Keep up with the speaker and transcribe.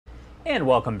And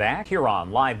welcome back here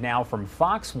on Live Now from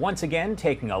Fox. Once again,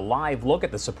 taking a live look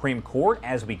at the Supreme Court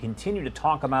as we continue to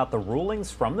talk about the rulings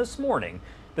from this morning.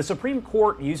 The Supreme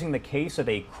Court using the case of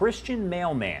a Christian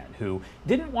mailman who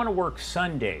didn't want to work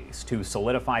Sundays to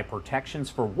solidify protections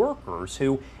for workers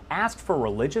who asked for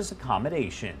religious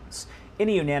accommodations. In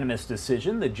a unanimous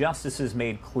decision, the justices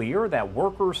made clear that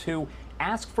workers who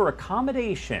ask for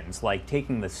accommodations like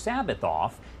taking the Sabbath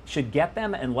off should get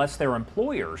them unless their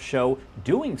employers show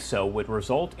doing so would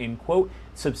result in, quote,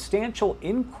 substantial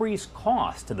increased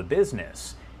cost to the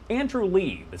business. Andrew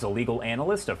Lieb is a legal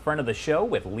analyst, a friend of the show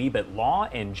with Lieb at Law,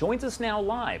 and joins us now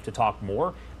live to talk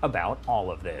more about all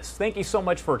of this. Thank you so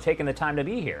much for taking the time to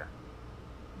be here.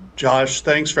 Josh,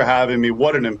 thanks for having me.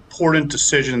 What an important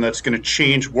decision that's going to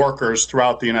change workers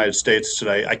throughout the United States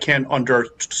today. I can't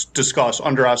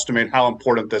underestimate how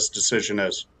important this decision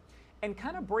is. And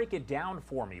kind of break it down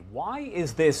for me. Why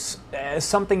is this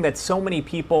something that so many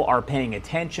people are paying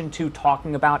attention to,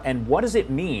 talking about, and what does it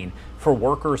mean for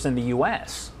workers in the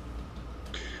U.S.?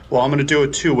 Well, I'm going to do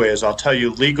it two ways. I'll tell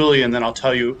you legally, and then I'll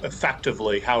tell you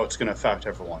effectively how it's going to affect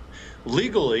everyone.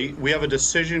 Legally, we have a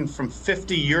decision from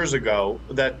 50 years ago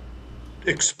that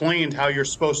explained how you're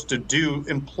supposed to do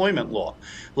employment law,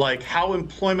 like how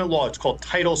employment law, it's called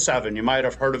Title VII. You might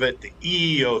have heard of it, the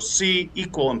EEOC,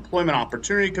 Equal Employment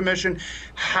Opportunity Commission,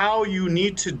 how you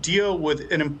need to deal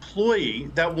with an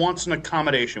employee that wants an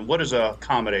accommodation. What is an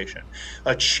accommodation?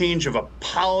 A change of a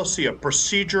policy, a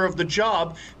procedure of the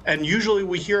job, and usually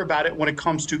we hear about it when it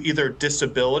comes to either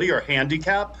disability or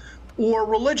handicap or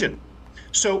religion.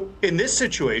 So in this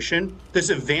situation,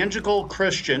 this evangelical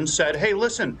Christian said, hey,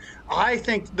 listen, I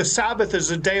think the Sabbath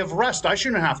is a day of rest. I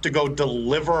shouldn't have to go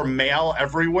deliver mail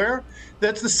everywhere.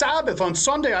 That's the Sabbath. On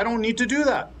Sunday, I don't need to do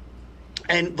that.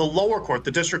 And the lower court,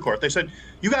 the district court, they said,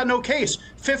 you got no case.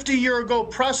 50-year-ago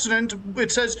precedent,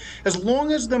 it says, as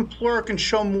long as the employer can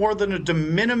show more than a de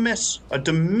minimis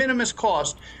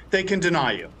cost, they can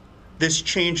deny you. This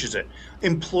changes it.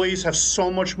 Employees have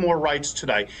so much more rights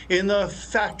today. In the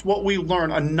effect, what we learn,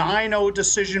 a 9-0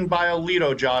 decision by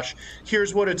Alito, Josh,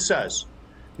 here's what it says.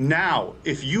 Now,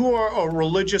 if you are a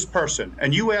religious person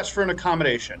and you ask for an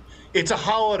accommodation, it's a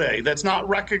holiday that's not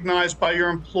recognized by your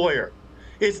employer.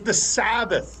 It's the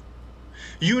Sabbath.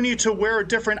 You need to wear a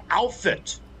different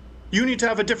outfit. You need to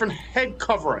have a different head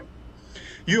covering.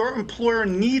 Your employer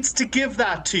needs to give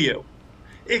that to you,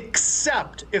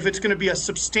 except if it's going to be a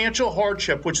substantial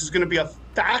hardship, which is going to be a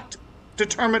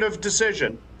fact-determinative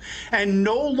decision. And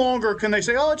no longer can they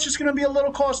say, oh, it's just going to be a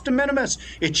little cost de minimis.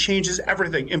 It changes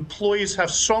everything. Employees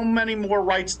have so many more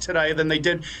rights today than they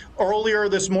did earlier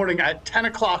this morning at 10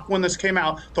 o'clock when this came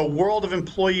out. The world of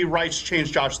employee rights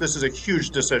changed, Josh. This is a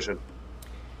huge decision.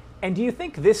 And do you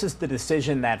think this is the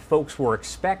decision that folks were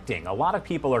expecting? A lot of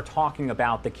people are talking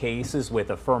about the cases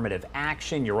with affirmative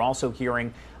action. You're also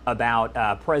hearing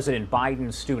about President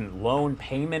Biden's student loan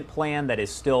payment plan that is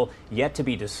still yet to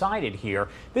be decided here.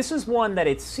 This is one that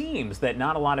it seems that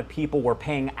not a lot of people were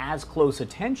paying as close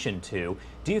attention to.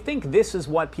 Do you think this is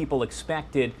what people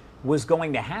expected was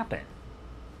going to happen?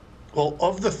 Well,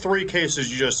 of the three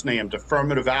cases you just named,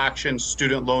 affirmative action,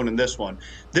 student loan, and this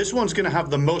one's going to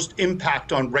have the most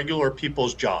impact on regular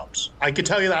people's jobs. I can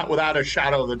tell you that without a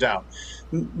shadow of a doubt.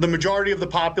 The majority of the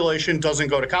population doesn't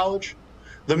go to college.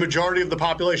 The majority of the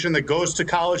population that goes to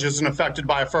college isn't affected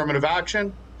by affirmative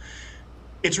action.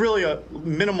 It's really a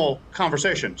minimal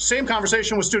conversation. Same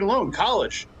conversation with student loan,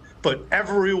 college, but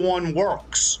everyone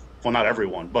works. Well, not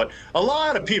everyone, but a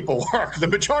lot of people work. The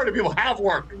majority of people have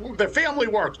worked. Their family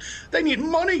works. They need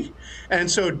money. And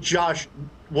so, Josh,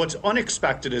 what's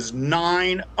unexpected is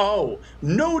 9-0,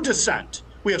 no dissent.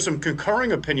 We have some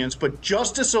concurring opinions, but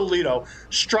Justice Alito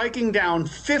striking down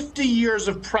 50 years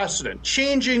of precedent,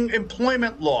 changing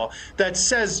employment law that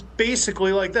says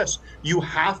basically like this: you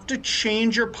have to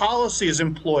change your policy as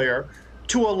employer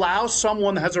to allow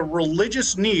someone that has a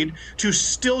religious need to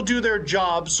still do their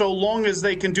job so long as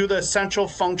they can do the essential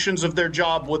functions of their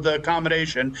job with the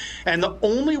accommodation. And the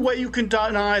only way you can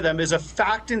deny them is a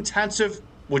fact-intensive,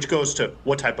 which goes to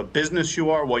what type of business you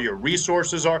are, what your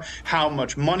resources are, how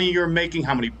much money you're making,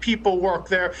 how many people work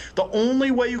there. The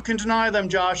only way you can deny them,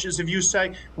 Josh, is if you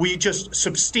say, we just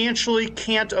substantially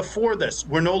can't afford this.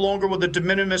 We're no longer with a de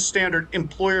minimis standard.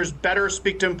 Employers better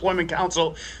speak to employment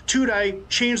counsel today,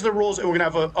 change the rules, and we're going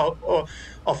to have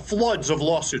a floods of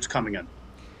lawsuits coming in.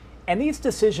 And these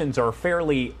decisions are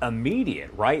fairly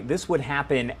immediate, right? This would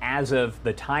happen as of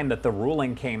the time that the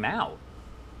ruling came out.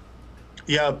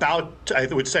 Yeah, about, I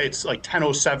would say it's like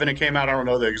 10:07 it came out. I don't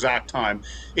know the exact time.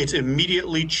 It's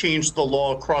immediately changed the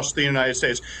law across the United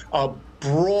States. A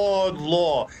broad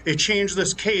law. It changed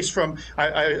this case from,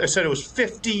 I said it was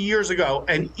 50 years ago,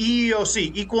 an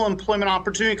EEOC, Equal Employment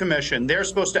Opportunity Commission. They're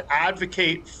supposed to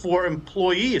advocate for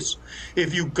employees.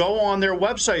 If you go on their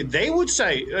website, they would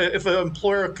say if an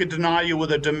employer could deny you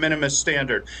with a de minimis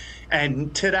standard.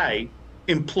 And today,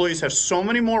 employees have so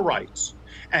many more rights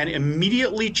and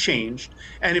immediately changed.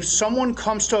 And if someone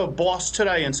comes to a boss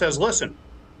today and says, listen,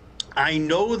 I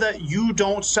know that you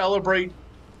don't celebrate,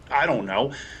 I don't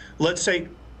know, let's say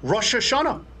Rosh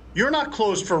Hashanah. You're not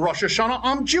closed for Rosh Hashanah.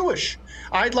 I'm Jewish.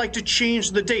 I'd like to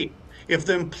change the date. If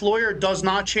the employer does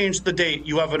not change the date,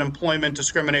 you have an employment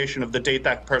discrimination of the date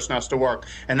that person has to work,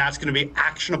 and that's going to be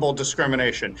actionable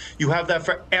discrimination. You have that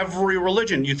for every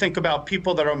religion. You think about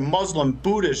people that are Muslim,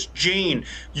 Buddhist, Jain.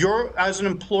 You're, as an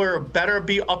employer, better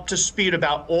be up to speed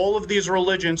about all of these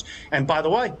religions. And by the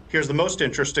way, here's the most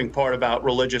interesting part about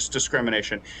religious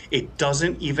discrimination. It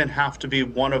doesn't even have to be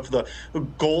one of the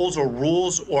goals or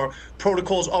rules or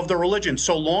protocols of the religion,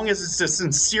 so long as it's a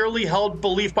sincerely held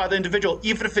belief by the individual,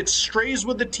 even if it's strays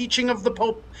with the teaching of the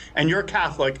Pope and you're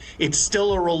Catholic, it's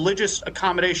still a religious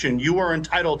accommodation you are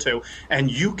entitled to,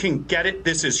 and you can get it.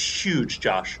 This is huge,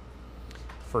 Josh.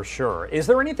 For sure. Is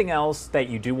there anything else that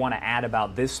you do want to add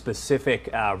about this specific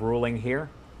ruling here?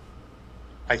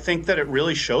 I think that it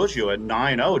really shows you at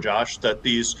 9-0, Josh, that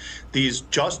these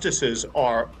justices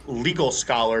are legal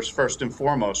scholars first and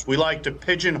foremost. We like to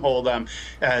pigeonhole them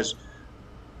as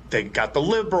they got the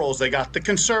liberals, they got the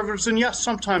conservatives, and yes,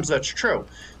 sometimes that's true.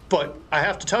 But I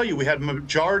have to tell you, we had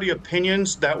majority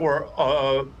opinions that were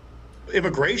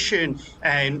immigration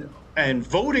and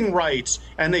voting rights,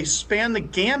 and they span the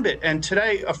gambit. And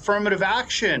today, affirmative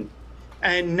action.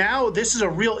 And now this is a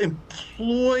real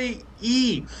employee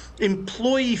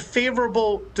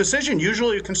favorable decision.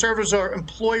 Usually conservatives are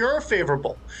employer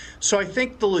favorable. So I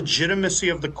think the legitimacy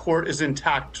of the court is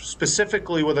intact,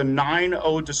 specifically with a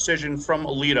 9-0 decision from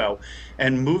Alito.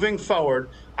 And moving forward,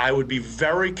 I would be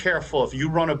very careful if you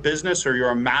run a business or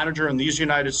you're a manager in these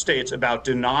United States about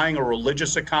denying a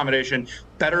religious accommodation.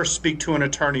 Better speak to an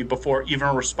attorney before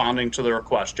even responding to the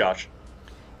request, Josh.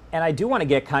 And I do want to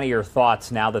get kind of your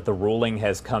thoughts now that the ruling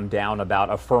has come down about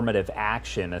affirmative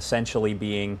action essentially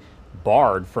being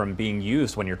barred from being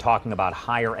used when you're talking about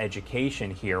higher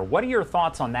education here. What are your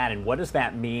thoughts on that, and what does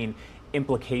that mean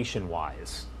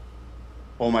implication-wise?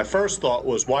 Well, my first thought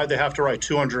was, why'd they have to write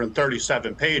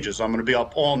 237 pages? I'm going to be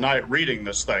up all night reading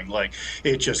this thing. Like,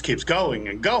 it just keeps going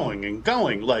and going and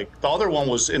going. Like, the other one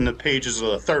was in the pages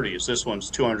of the 30s. This one's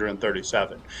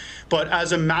 237. But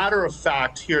as a matter of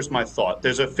fact, here's my thought.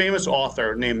 There's a famous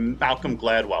author named Malcolm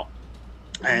Gladwell,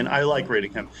 and I like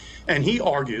reading him. And he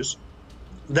argues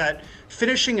that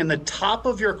finishing in the top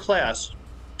of your class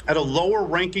at a lower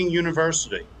ranking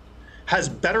university has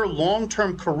better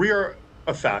long-term career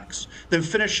effects than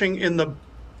finishing in the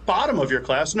bottom of your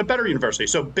class in a better university.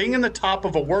 So being in the top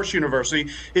of a worse university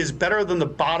is better than the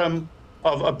bottom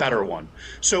of a better one.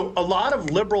 So a lot of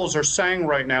liberals are saying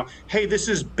right now, hey, this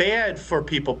is bad for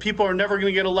people. People are never going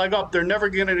to get a leg up. They're never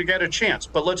going to get a chance.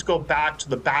 But let's go back to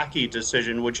the Bakke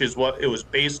decision, which is what it was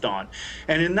based on.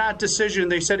 And in that decision,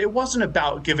 they said it wasn't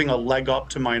about giving a leg up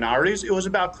to minorities. It was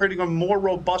about creating a more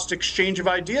robust exchange of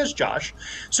ideas, Josh.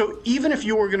 So even if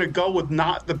you were going to go with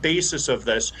not the basis of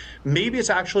this, maybe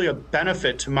it's actually a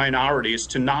benefit to minorities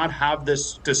to not have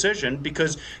this decision,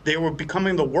 because they were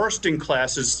becoming the worst in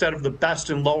classes instead of the best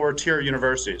in lower tier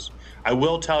universities. I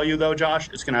will tell you though, Josh,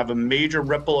 it's going to have a major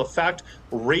ripple effect.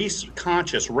 Race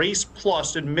conscious, race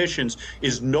plus admissions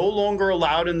is no longer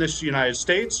allowed in this United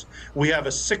States. We have a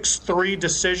 6-3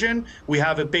 decision. We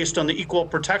have it based on the Equal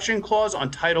Protection Clause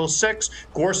on Title VI.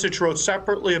 Gorsuch wrote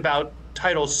separately about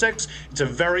Title VI. It's a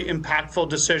very impactful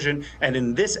decision. And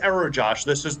in this era, Josh,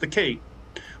 this is the key.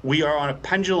 We are on a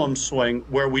pendulum swing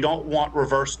where we don't want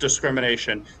reverse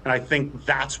discrimination. And I think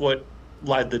that's what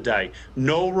led the day.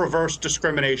 No reverse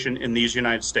discrimination in these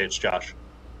United States, Josh.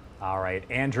 All right.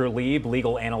 Andrew Lieb,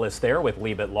 legal analyst there with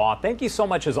Lieb at Law. Thank you so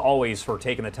much, as always, for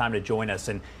taking the time to join us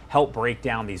and help break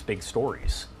down these big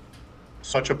stories.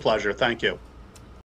 Such a pleasure. Thank you.